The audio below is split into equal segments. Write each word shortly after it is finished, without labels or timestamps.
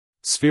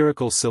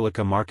Spherical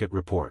Silica Market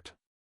Report.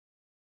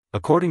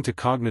 According to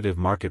Cognitive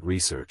Market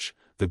Research,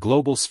 the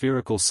global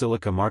spherical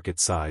silica market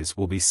size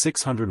will be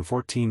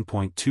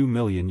 $614.2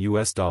 million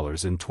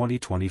in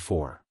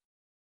 2024.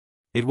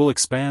 It will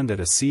expand at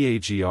a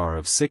CAGR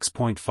of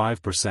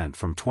 6.5%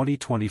 from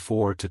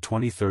 2024 to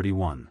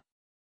 2031.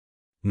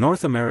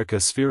 North America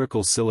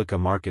spherical silica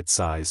market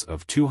size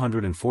of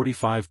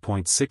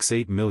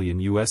 $245.68 million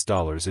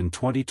in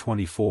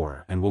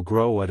 2024 and will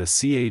grow at a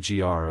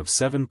CAGR of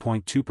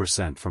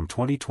 7.2% from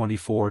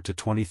 2024 to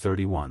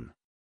 2031.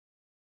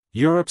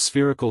 Europe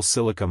spherical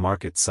silica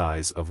market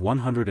size of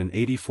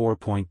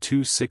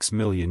 $184.26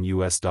 million.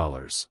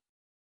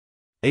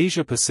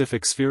 Asia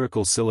Pacific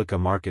spherical silica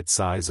market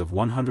size of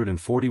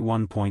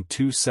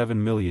 $141.27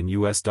 million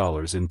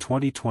in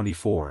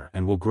 2024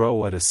 and will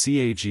grow at a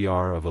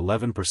CAGR of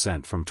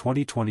 11% from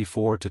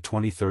 2024 to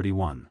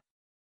 2031.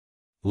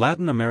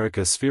 Latin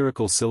America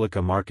spherical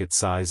silica market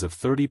size of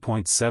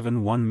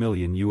 $30.71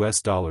 million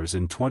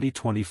in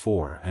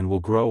 2024 and will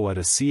grow at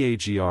a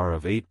CAGR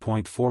of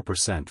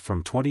 8.4%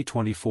 from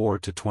 2024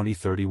 to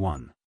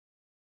 2031.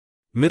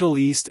 Middle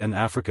East and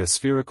Africa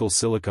spherical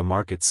silica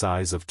market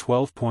size of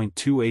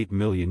 $12.28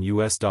 million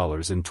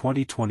in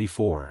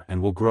 2024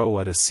 and will grow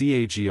at a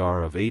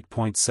CAGR of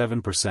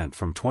 8.7%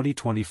 from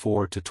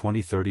 2024 to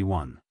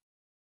 2031.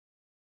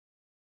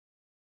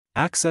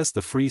 Access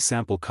the free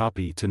sample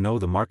copy to know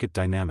the market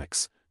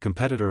dynamics,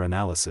 competitor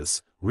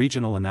analysis,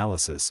 regional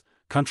analysis,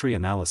 country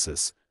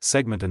analysis,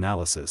 segment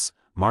analysis,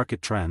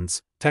 market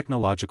trends,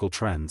 technological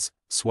trends,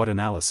 SWOT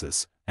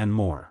analysis, and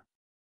more.